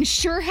Parton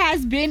sure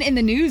has been in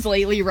the news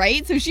lately,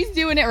 right? So she's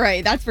doing it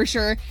right, that's for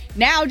sure.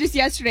 Now, just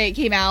yesterday it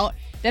came out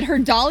that her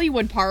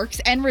Dollywood parks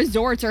and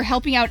resorts are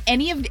helping out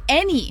any of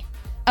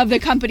the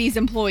company's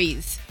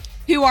employees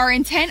who are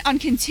intent on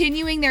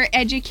continuing their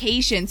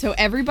education. So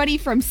everybody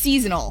from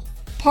seasonal,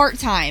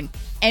 part-time,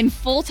 and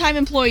full-time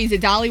employees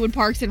at Dollywood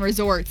Parks and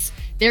Resorts,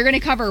 they're going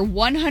to cover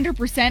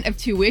 100% of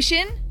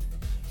tuition,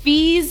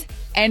 fees,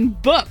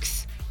 and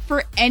books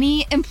for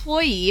any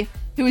employee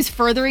who is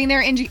furthering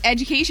their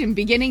education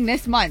beginning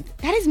this month.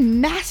 That is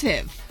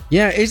massive.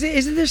 Yeah,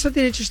 isn't there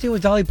something interesting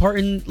with Dolly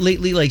Parton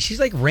lately? Like, she's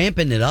like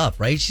ramping it up,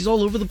 right? She's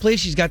all over the place.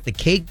 She's got the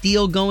cake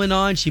deal going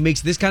on. She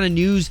makes this kind of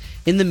news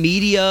in the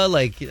media.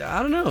 Like,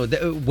 I don't know.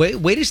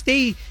 Way to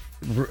stay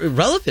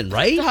relevant,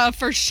 right?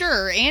 For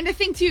sure. And to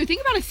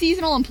think about a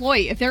seasonal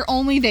employee. If they're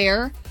only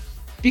there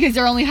because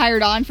they're only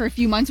hired on for a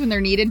few months when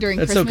they're needed during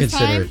Christmas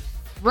time.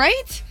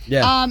 Right?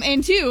 Yeah.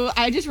 And two,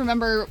 I just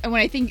remember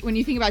when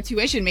you think about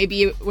tuition,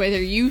 maybe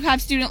whether you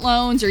have student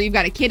loans or you've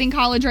got a kid in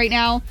college right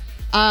now.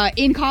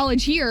 In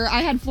college here,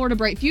 I had Florida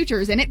Bright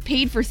Futures, and it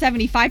paid for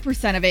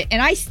 75% of it,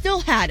 and I still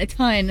had a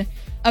ton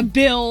of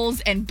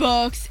bills and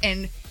books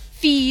and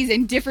fees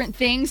and different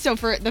things. So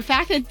for the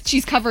fact that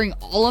she's covering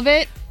all of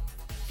it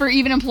for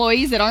even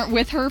employees that aren't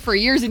with her for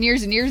years and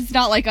years and years, it's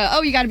not like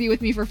you got to be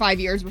with me for 5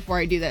 years before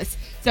I do this.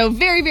 So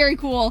very, very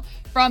cool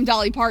from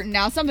Dolly Parton.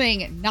 Now,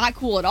 something not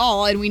cool at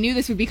all, and we knew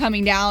this would be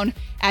coming down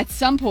at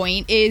some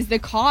point, is the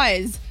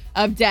cause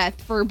of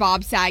death for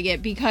Bob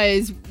Saget,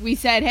 because we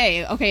said,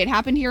 hey, okay, it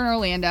happened here in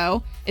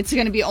Orlando. It's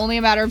going to be only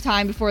a matter of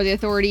time before the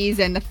authorities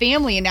and the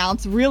family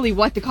announce really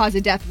what the cause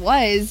of death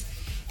was.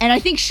 And I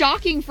think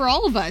shocking for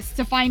all of us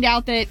to find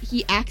out that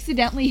he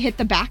accidentally hit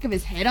the back of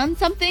his head on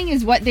something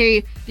is what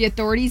the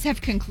authorities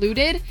have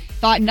concluded.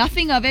 Thought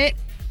nothing of it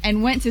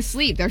and went to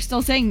sleep. They're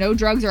still saying no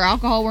drugs or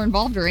alcohol were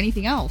involved or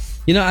anything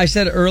else. You know, I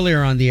said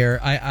earlier on the air,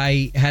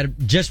 I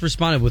had just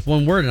responded with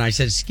one word, and I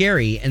said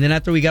scary. And then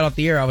after we got off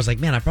the air, I was like,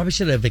 man, I probably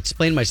should have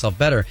explained myself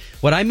better.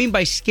 What I mean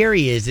by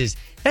scary is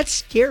that's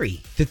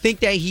scary to think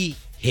that he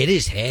hit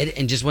his head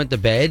and just went to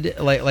bed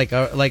like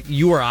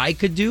you or I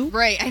could do.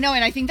 Right, I know,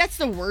 and I think that's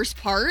the worst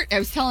part. I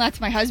was telling that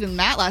to my husband,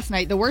 Matt, last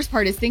night. The worst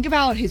part is think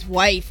about his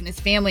wife and his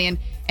family, and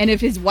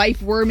if his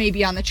wife were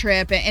maybe on the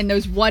trip, and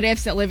those what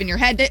ifs that live in your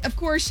head. That, of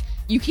course,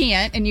 you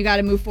can't, and you got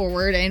to move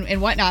forward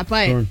and whatnot.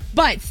 But Sure.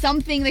 but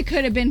something that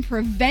could have been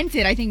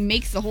prevented, I think,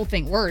 makes the whole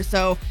thing worse.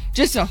 So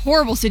just a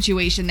horrible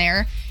situation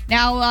there.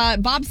 Now,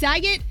 Bob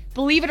Saget,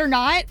 believe it or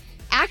not,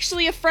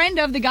 actually a friend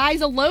of the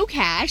guys at Low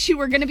Cash who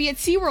were going to be at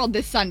SeaWorld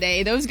this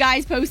Sunday. Those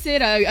guys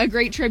posted a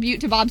great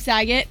tribute to Bob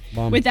Saget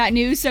with that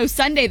news. So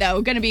Sunday,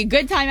 though, going to be a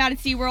good time out at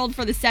SeaWorld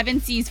for the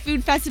Seven Seas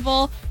Food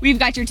Festival. We've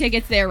got your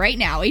tickets there right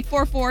now.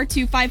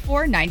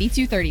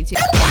 844-254-9232.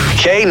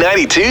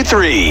 K92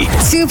 3.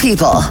 Two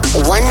people,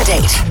 one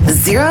date,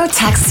 zero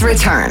texts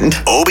returned.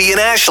 Obie and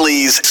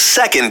Ashley's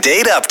second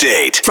date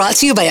update. Brought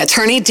to you by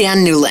attorney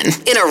Dan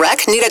Newlin. In a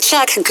wreck, need a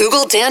check,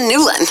 Google Dan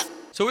Newlin.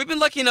 So we've been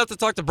lucky enough to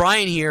talk to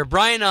Brian here.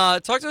 Brian,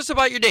 talk to us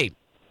about your date.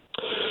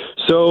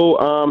 So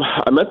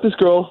I met this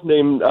girl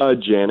named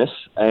Janice,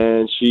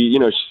 and she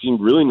seemed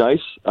really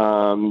nice,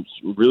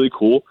 really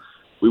cool.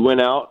 We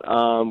went out,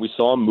 we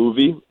saw a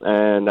movie,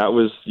 and that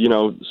was,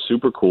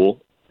 super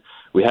cool.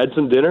 We had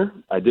some dinner.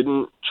 I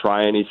didn't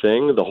try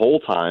anything the whole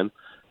time.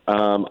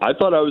 I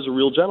thought I was a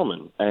real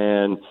gentleman,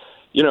 and,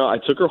 I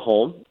took her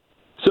home.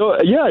 So,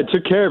 yeah, I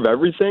took care of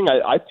everything.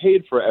 I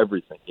paid for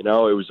everything. It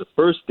was a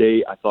first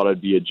date. I thought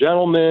I'd be a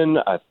gentleman.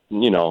 I,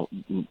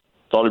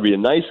 thought I'd be a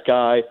nice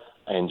guy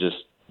and just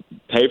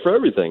pay for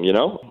everything,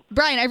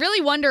 Brian, I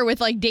really wonder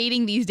with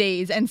dating these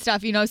days and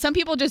stuff, some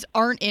people just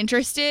aren't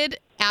interested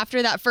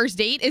after that first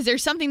date. Is there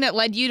something that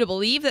led you to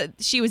believe that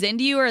she was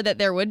into you or that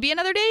there would be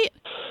another date?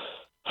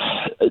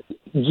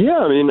 Yeah,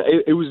 I mean,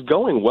 it was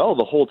going well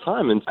the whole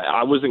time, and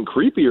I wasn't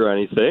creepy or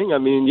anything. I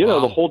mean,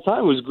 the whole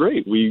time was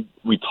great. We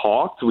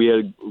talked, we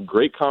had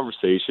great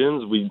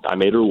conversations. I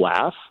made her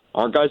laugh.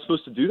 Aren't guys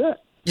supposed to do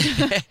that?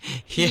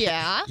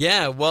 Yeah.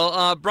 Yeah.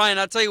 Well, Brian,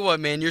 I'll tell you what,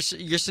 man. Your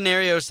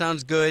scenario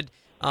sounds good.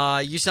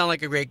 You sound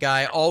like a great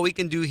guy. All we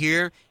can do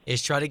here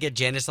is try to get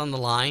Janice on the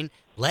line.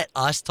 Let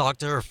us talk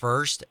to her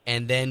first,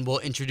 and then we'll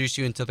introduce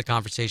you into the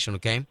conversation.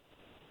 Okay?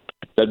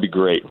 That'd be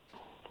great. All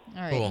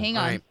right, Cool. hang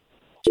All on. right.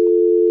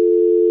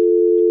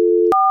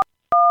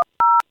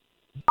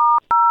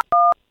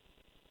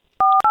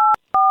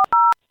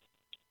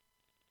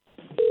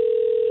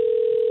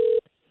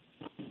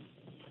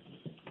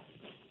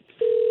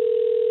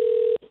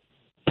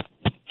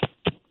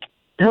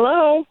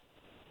 Hello?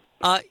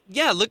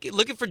 Yeah,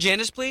 looking for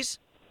Janice, please.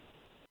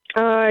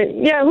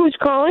 Yeah, who's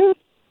calling?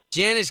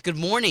 Janice, good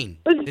morning.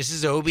 This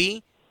is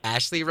Obie.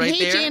 Ashley right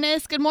Hey, there.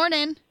 Janice. Good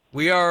morning.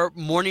 We are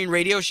morning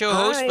radio show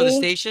hosts for the Hi.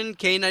 station,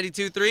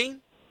 K92.3.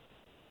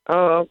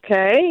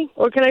 Okay.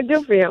 What can I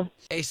do for you?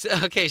 Hey,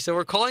 so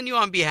we're calling you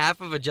on behalf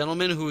of a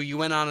gentleman who you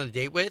went on a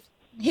date with.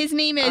 His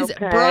name is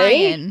Okay.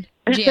 Brian,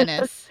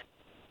 Janice.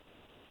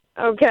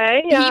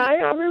 Okay, yeah, I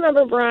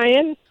remember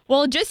Brian.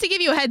 Well, just to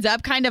give you a heads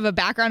up, kind of a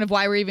background of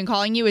why we're even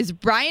calling you, is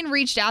Brian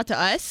reached out to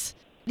us.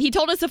 He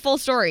told us the full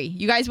story.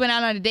 You guys went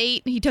out on a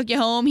date. He took you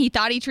home. He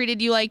thought he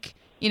treated you like,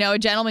 a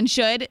gentleman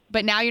should,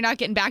 but now you're not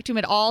getting back to him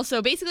at all.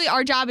 So basically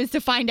our job is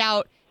to find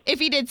out if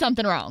he did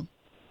something wrong.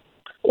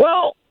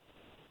 Well,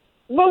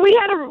 we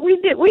had a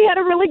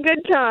really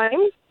good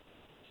time.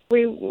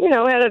 We,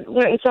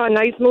 went and saw a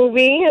nice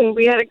movie, and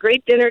we had a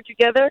great dinner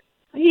together.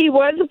 He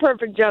was a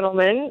perfect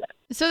gentleman.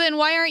 So then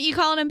why aren't you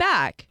calling him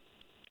back?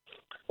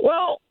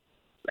 Well,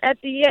 at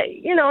the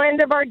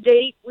end of our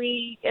date,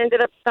 we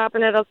ended up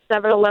stopping at a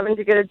 7-Eleven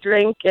to get a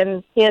drink,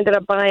 and he ended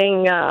up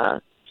buying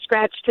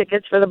scratch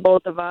tickets for the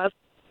both of us.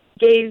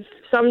 Gave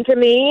some to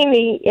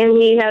me, and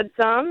he had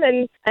some,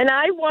 and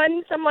I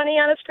won some money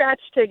on a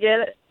scratch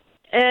ticket,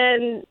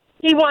 and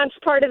he wants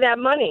part of that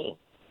money.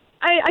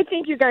 I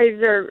think you guys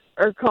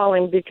are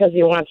calling because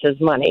he wants his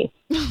money.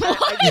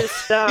 I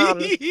just,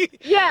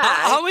 yeah.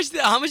 How much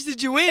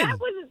did you win?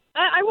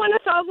 I won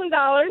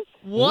 $1,000.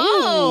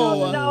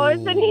 Whoa.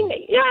 $1,000, and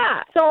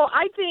yeah. So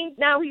I think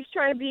now he's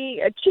trying to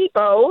be a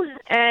cheapo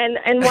and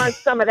wants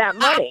some of that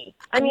money.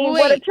 I mean,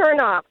 what a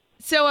turnoff.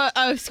 So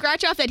a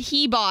scratch off that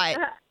he bought,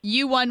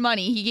 you won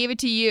money. He gave it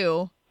to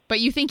you, but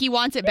you think he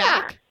wants it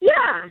back? Yeah.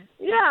 I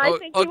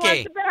think he wants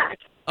it back.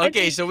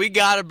 Okay, so we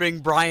got to bring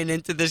Brian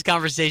into this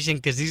conversation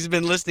because he's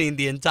been listening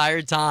the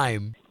entire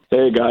time.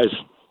 Hey, guys.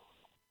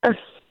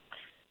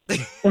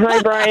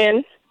 Hi,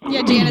 Brian.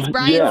 Yeah, Janice,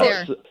 Brian's Yeah,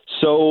 there.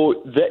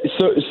 So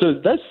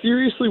that's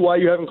seriously why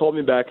you haven't called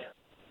me back?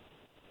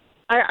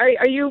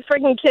 Are you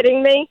freaking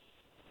kidding me?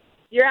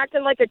 You're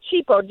acting like a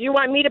cheapo. Do you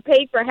want me to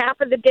pay for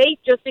half of the date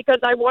just because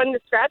I won the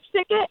scratch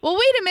ticket? Well,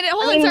 wait a minute.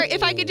 Hold on. Sorry.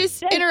 If I could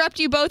just interrupt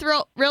you both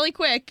really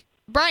quick.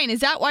 Brian, is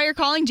that why you're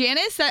calling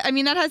Janice? That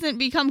hasn't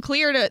become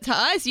clear to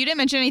us. You didn't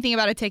mention anything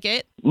about a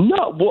ticket.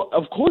 No, well,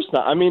 of course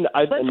not. I mean,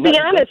 Let's be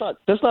honest.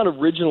 That's not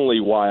originally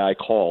why I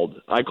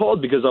called. I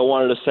called because I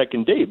wanted a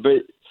second date.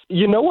 But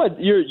you know what?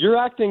 You're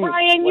acting.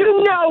 Brian, like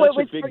you know it's it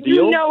was such a for, big deal.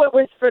 you know it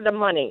was for the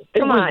money. It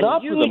Come was on,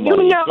 not you, for the you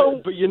money.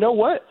 know. But you know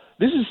what?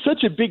 This is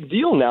such a big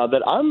deal now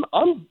that I'm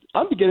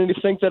beginning to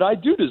think that I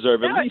do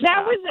deserve at least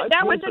That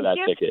was for a that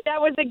gift. ticket.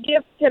 That was a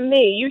gift to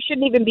me. You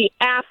shouldn't even be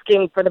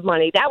asking for the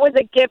money. That was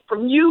a gift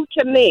from you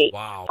to me.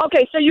 Wow.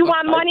 Okay, so you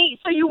want money?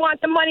 So you want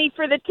the money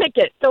for the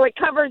ticket? So it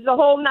covers the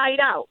whole night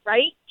out,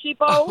 right?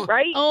 Cheapo,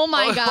 right? Oh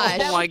my gosh.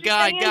 Oh my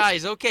God,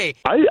 guys. Okay.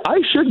 I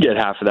should get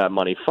half of that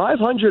money.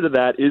 500 of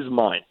that is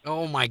mine.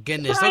 Oh my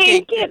goodness. Brian, Okay.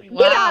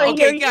 get out of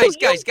Okay, here.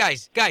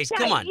 guys,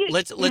 come on. you-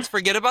 Let's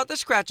forget about the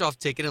scratch off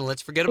ticket and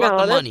let's forget about No,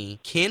 the that's- money.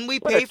 Can we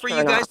what pay a for you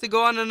turn guys off. to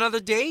go on another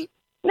date?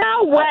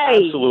 No way.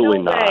 Absolutely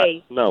no not.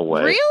 Way. No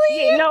way.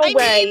 Really? Yeah, no I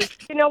way. mean-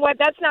 You know what?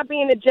 That's not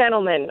being a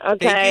gentleman,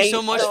 okay? Thank you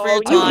so much for your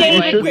you time.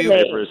 gave it to We-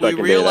 me. for a We second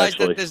date, realize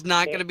that actually. there's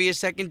not going to be a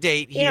second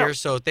date Yeah. here,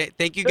 so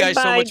thank you guys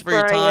so Goodbye, much for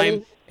your Brian.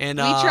 time. And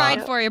We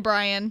tried for you,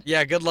 Brian.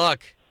 Yeah, good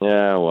luck.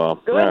 Yeah, well. all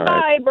Goodbye,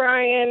 right.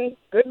 Brian.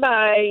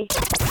 Goodbye.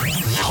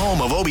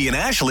 Home of Obie and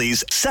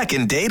Ashley's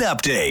second date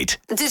update.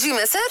 Did you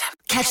miss it?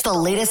 Catch the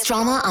latest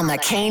drama on the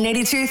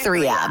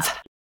K82-3 app.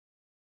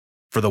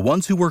 For the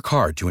ones who work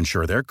hard to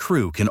ensure their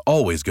crew can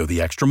always go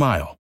the extra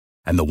mile,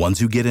 and the ones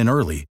who get in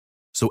early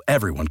so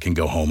everyone can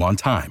go home on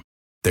time,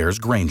 there's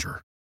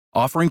Grainger,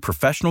 offering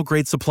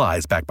professional-grade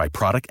supplies backed by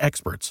product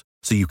experts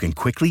so you can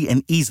quickly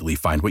and easily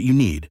find what you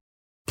need.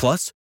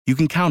 Plus, you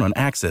can count on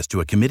access to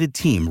a committed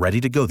team ready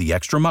to go the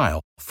extra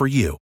mile for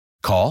you.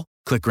 Call,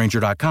 click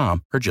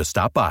Grainger.com, or just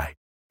stop by.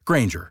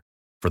 Grainger,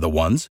 for the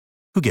ones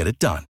who get it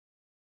done.